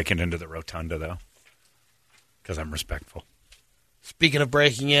probably not breaking into the rotunda, though, because I'm respectful. Speaking of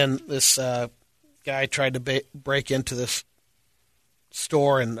breaking in, this guy tried to break into this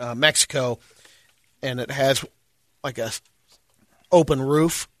store in Mexico, and it has like a open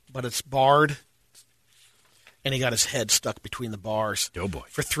roof, but it's barred. And he got his head stuck between the bars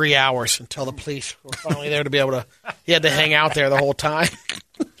for 3 hours until the police were finally there to be able to. He had to hang out there the whole time.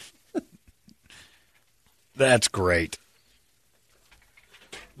 That's great.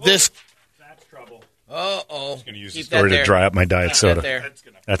 That's trouble. I'm going to use the story to dry up my diet soda.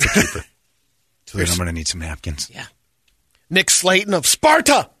 That's a keeper. So then I'm going to need some napkins. Yeah. Nick Slayton of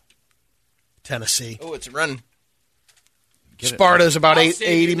Sparta, Tennessee. Oh, it's a run. Sparta is about I'll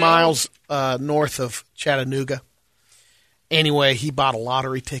 80 miles north of Chattanooga. Anyway, he bought a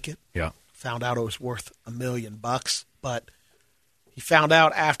lottery ticket. Yeah. Found out it was worth $1 million, but he found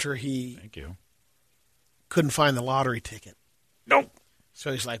out after he couldn't find the lottery ticket. Nope.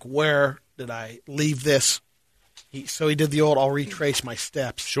 So he's like, where did I leave this? So he did the old, I'll retrace my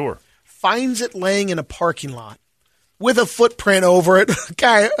steps. Sure. Finds it laying in a parking lot with a footprint over it.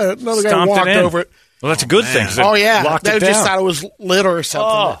 Another guy Stomped walked it in. over it. Well, that's a good thing. 'cause it Oh, yeah. locked They it just down. thought it was litter or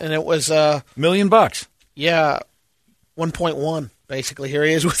something. And it was $1 million. yeah, 1.1, basically. Here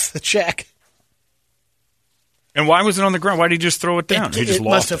he is with the check. And why was it on the ground? Why did he just throw it down? He just It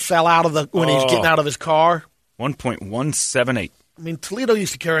lost must have fell out of when he was getting out of his car. 1.178. I mean, Toledo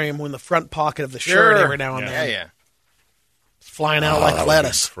used to carry him in the front pocket of the shirt every now and then. Yeah. It's flying out like that was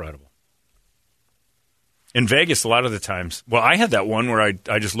lettuce. Incredible. In Vegas, a lot of the times, well, I had that one where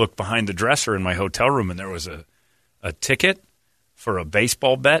I just looked behind the dresser in my hotel room and there was a ticket for a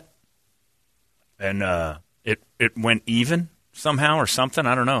baseball bet, and it went even somehow or something.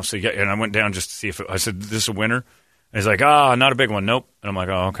 I don't know. So and I went down just to see if I said, "This is a winner." And he's like, not a big one. Nope. And I'm like,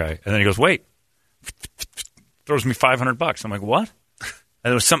 oh, okay. And then he goes, wait, throws me $500. I'm like, what? And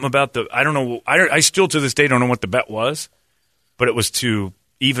there was something about I don't know. I still to this day don't know what the bet was, but it was to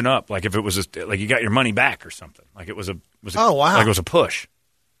even up, like if it was like you got your money back or something. Like it was oh, wow. Like it was a push.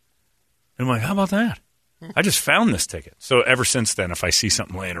 And I'm like, how about that? I just found this ticket. So ever since then, if I see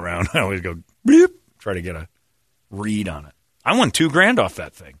something laying around, I always go bleep, try to get a read on it. I won $2,000 off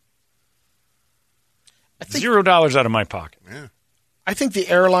that thing. $0 out of my pocket. Yeah. I think the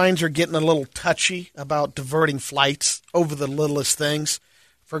airlines are getting a little touchy about diverting flights over the littlest things.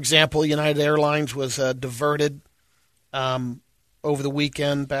 For example, United Airlines was diverted over the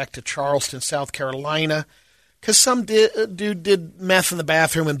weekend back to Charleston, South Carolina, because some dude did meth in the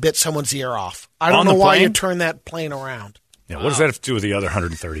bathroom and bit someone's ear off. I don't know why you turned that plane around. Yeah, what does that have to do with the other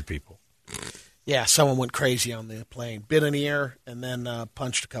 130 people? Yeah, someone went crazy on the plane, bit an ear, and then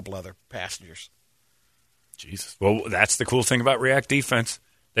punched a couple other passengers. Jesus. Well, that's the cool thing about React Defense.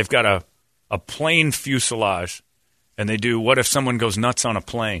 They've got a plane fuselage, and they do what if someone goes nuts on a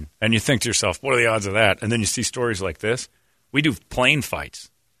plane? And you think to yourself, what are the odds of that? And then you see stories like this. We do plane fights.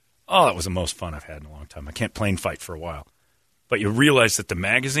 Oh, that was the most fun I've had in a long time. I can't plane fight for a while. But you realize that the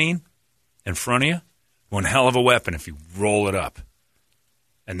magazine in front of you, one hell of a weapon if you roll it up.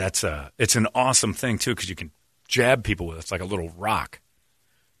 And it's an awesome thing, too, because you can jab people with it. It's like a little rock.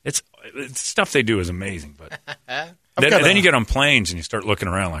 It's stuff they do is amazing. But then you get on planes and you start looking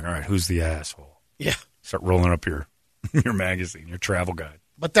around like, all right, who's the asshole? Yeah. Start rolling up your magazine, your travel guide.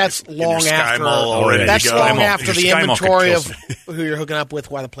 But that's long after. Already. That's Your long SkyMall- after your the SkyMall inventory could of kill who you're hooking up with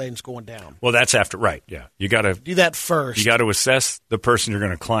while the plane's going down. Well, that's after, right? Yeah, you got to do that first. You got to assess the person you're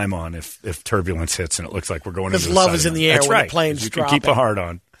going to climb on if turbulence hits and it looks like we're going. Because into the love side is of in them. the air That's when right. the plane's You can dropping. keep a heart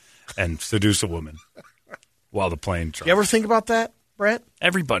on and seduce a woman while the plane drops. You ever think about that, Brett?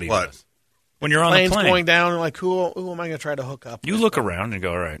 Everybody What? does. when you're on Plane's the plane. going down, like, who am I going to try to hook up? You look around and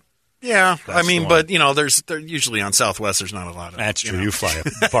go, all right. Yeah, That's I mean, the but they're usually on Southwest. There's not a lot of. That's true. You fly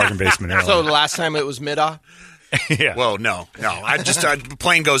a bargain basement airline. So the last time it was Midah? Yeah. Well, no. The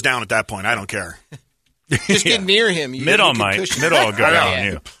plane goes down at that point. I don't care. Just get near him. Middle might. Middle will go down on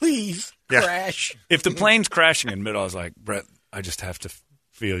you. Please crash. If the plane's crashing in middle, I was like, Brett, I just have to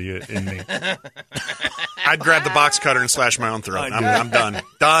feel you in me. I'd grab the box cutter and slash my own throat. I'm done.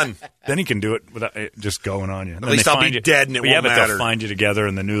 Done. Then he can do it without it just going on you. At least I'll be dead and it won't but matter. They'll find you together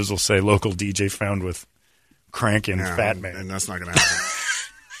and the news will say local DJ found with cranking fat man. And that's not going to happen.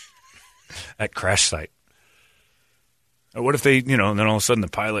 At crash site. Or what if they, and then all of a sudden the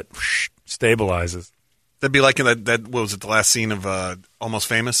pilot stabilizes? That'd be like in that what was it, the last scene of Almost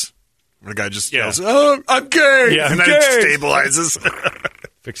Famous? Where the guy just yells, "Oh, I'm gay!" Yeah, and then it stabilizes.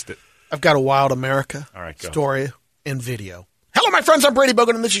 Fixed it. I've got a Wild America story in video. Hello, my friends. I'm Brady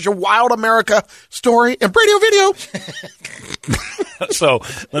Bogan, and this is your Wild America story in Brady video. So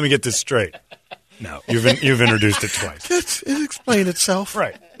let me get this straight. No, you've introduced it twice. It explained itself.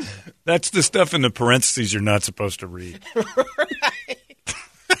 Right. That's the stuff in the parentheses you're not supposed to read.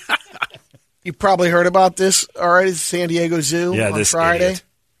 You probably heard about this already. San Diego Zoo on this Friday. Idiot.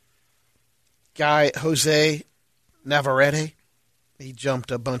 Guy Jose Navarrete, he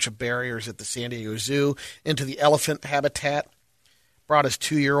jumped a bunch of barriers at the San Diego Zoo into the elephant habitat. Brought his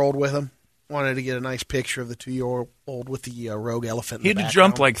 2-year-old with him. Wanted to get a nice picture of the 2-year-old with the rogue elephant. He had to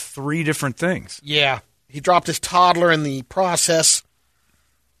jump like 3 different things. Yeah, he dropped his toddler in the process.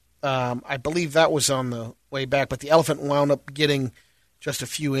 I believe that was on the way back, but the elephant wound up getting just a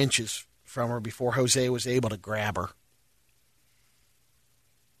few inches from her before Jose was able to grab her.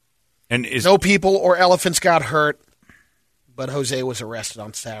 And no people or elephants got hurt, but Jose was arrested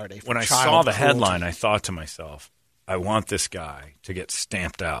on Saturday. When I saw the headline, I thought to myself, I want this guy to get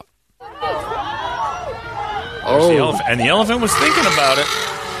stamped out. Oh. The elephant. And the elephant was thinking about it.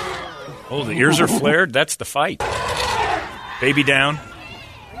 Oh, the ears are flared. That's the fight. Baby down.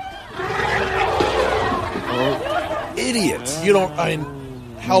 Oh. Idiots. You don't...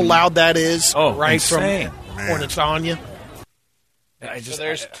 how loud that is right insane. When it's on you. So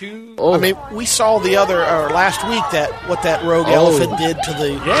there's 2. I mean, we saw the other last week what that rogue elephant did to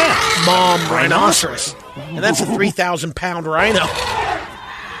the mom rhinoceros, and that's a 3,000-pound rhino.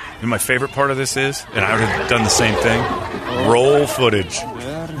 And my favorite part of this is, and I would have done the same thing. Roll footage.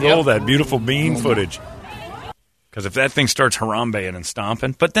 Roll that beautiful bean footage. Because if that thing starts harambeing and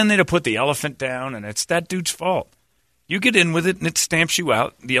stomping, but then they'd have put the elephant down, and it's that dude's fault. You get in with it, and it stamps you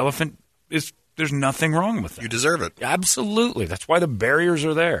out. The elephant is. There's nothing wrong with that. You deserve it. Absolutely. That's why the barriers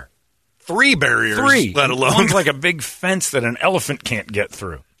are there. 3 barriers, 3. let alone. One's like a big fence that an elephant can't get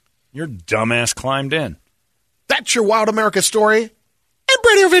through. Your dumbass climbed in. That's your Wild America story and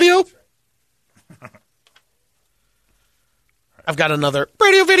radio video. I've got another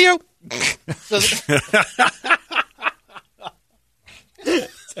radio video. It's kind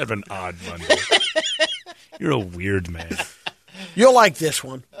of an odd Monday. You're a weird man. You'll like this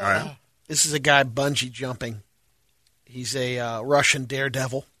one. All right. This is a guy bungee jumping. He's a Russian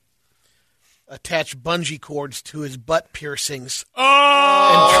daredevil. Attached bungee cords to his butt piercings.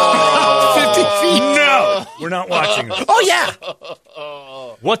 Oh! 50 feet. No! We're not watching this. Oh, yeah.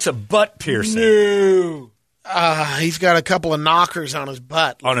 What's a butt piercing? No. He's got a couple of knockers on his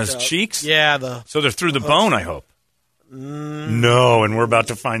butt. On his cheeks? Yeah. So they're through the bone, I hope. No, and we're about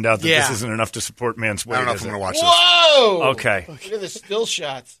to find out that this isn't enough to support man's weight. I don't know if I'm going to watch this. Whoa! Okay. Look at the still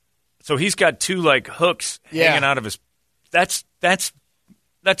shots. So he's got 2 hooks hanging out of his. That's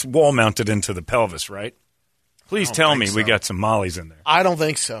wall mounted into the pelvis, right? Please tell me we got some mollies in there. I don't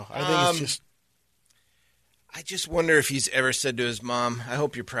think so. I think it's just. I just wonder if he's ever said to his mom, "I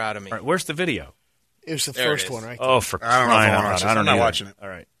hope you're proud of me." All right, where's the video? It was the There first it is. one, right? Oh, for I don't know if crying I out wanna watch loud! this. I don't I'm not either. watching it. All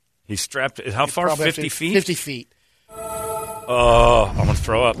right, he's strapped. How far? 50 feet. 50 feet. Oh, I'm gonna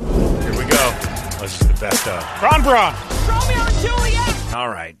throw up. Here we go. This is the best of. Braun. Romeo and Juliet. All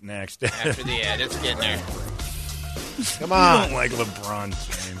right, next. After the ad, it's getting there. Come I on. don't like LeBron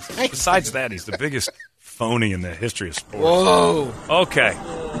James. Besides that, he's the biggest phony in the history of sports. Whoa. Okay.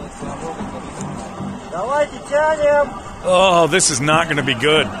 Oh, this is not going to be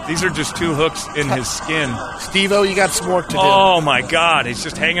good. These are just 2 hooks in his skin. Steve-O, you got some work to do. Oh, my God. He's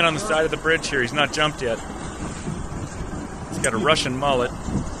just hanging on the side of the bridge here. He's not jumped yet. He's got a Russian mullet.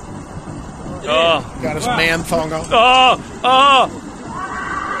 Oh. Got his man thong on.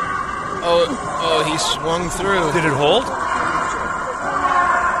 Oh, he swung through. Did it hold?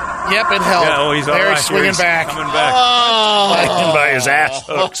 Yep, it held. Yeah, oh, he's all there right. he's swinging He's back. Coming back. Oh. Hanging by his ass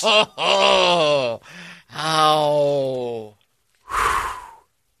hooks. Oh.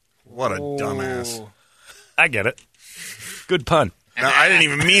 What a dumbass. I get it. Good pun. No, I didn't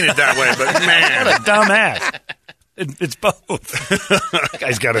even mean it that way, but man. What a dumbass. It's both. That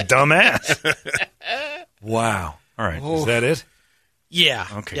guy's got a dumb ass. Wow. All right. Is that it? Yeah.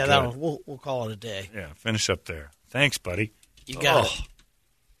 Okay. Yeah, good. we'll call it a day. Yeah, finish up there. Thanks, buddy. You got it.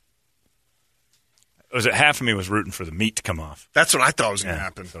 It was half of me was rooting for the meat to come off. That's what I thought was going to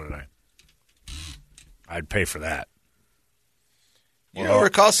happen. So did I. I'd pay for that. You don't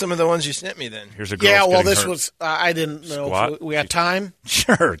recall some of the ones you sent me then. Here's a girl. Yeah, well, this hurt. was, I didn't know. Squat? If we got time?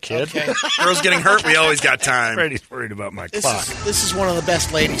 Sure, kid. Okay. Girls getting hurt, we always got time. Brady's worried about my clock. This is one of the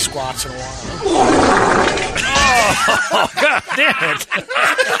best lady squats in a while. Oh, God damn it.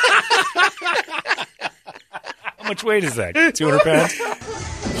 How much weight is that? 200 pounds?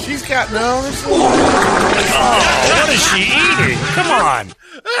 She's got, no. Oh, what is she eating? Come on.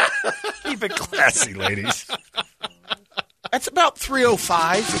 Keep it classy, ladies. That's about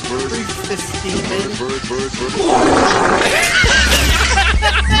 305, 315 maybe.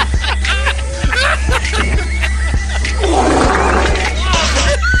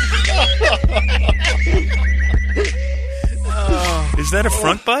 Is that a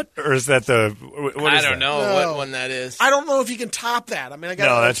front butt or is that the? What is I don't know what one that is. I don't know if you can top that. I mean, I got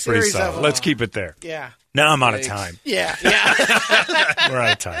no, a that's pretty series solid. of, Let's keep it there. Yeah. Now I'm out of time. Yeah. We're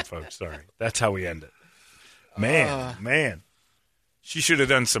out of time, folks. Sorry. That's how we end it. Man. She should have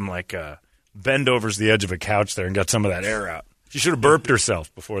done some bend overs the edge of a couch there and got some of that air out. She should have burped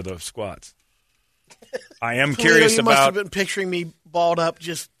herself before the squats. I am curious you must about. have been picturing me balled up,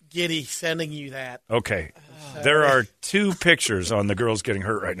 just giddy, sending you that. Okay. There are 2 pictures on the girls getting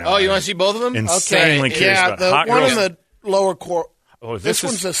hurt right now. Oh, you want to see both of them? Insanely curious Yeah, about the hot one girls. in the lower core. Oh, this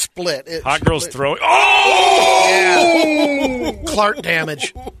one's a split. Hot girls throwing. Oh! Yeah. Clark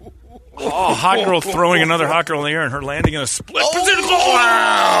damage. Oh, hot girl throwing another hot girl in the air and her landing in a split position.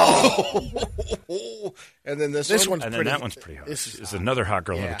 Wow! And then this one? And then that one's pretty hot. This is another hot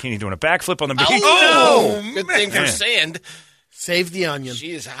girl in a bikini doing a backflip on the beach. Oh, no! Good thing for sand. Save the onion.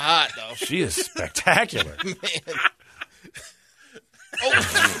 She is hot, though. She is spectacular. Man.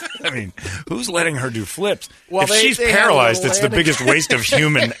 I mean, who's letting her do flips? Well, if she's paralyzed, it's the biggest waste of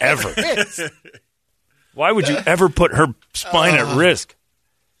human ever. Why would you ever put her spine at risk?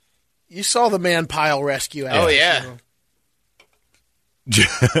 You saw the man pile rescue. Oh, yeah.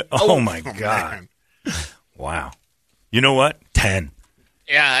 Oh, my God. Man. Wow. You know what? 10.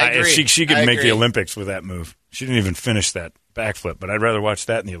 Yeah, I agree. She could make the Olympics with that move. She didn't even finish that backflip, but I'd rather watch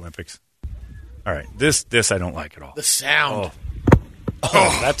that in the Olympics. All right. This I don't like at all. The sound.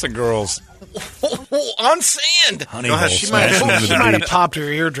 Oh, that's a girl's. On sand. Honey Go hole ahead. She might smashing into the have beach. popped her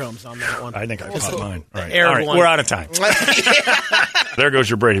eardrums on that one. I think I popped mine. All right. air All right. one. We're out of time. There goes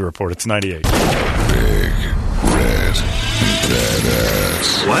your Brady report. It's 98. Big Red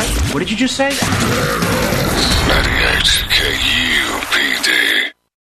Badass. What? What did you just say? Badass. 98 KUPD.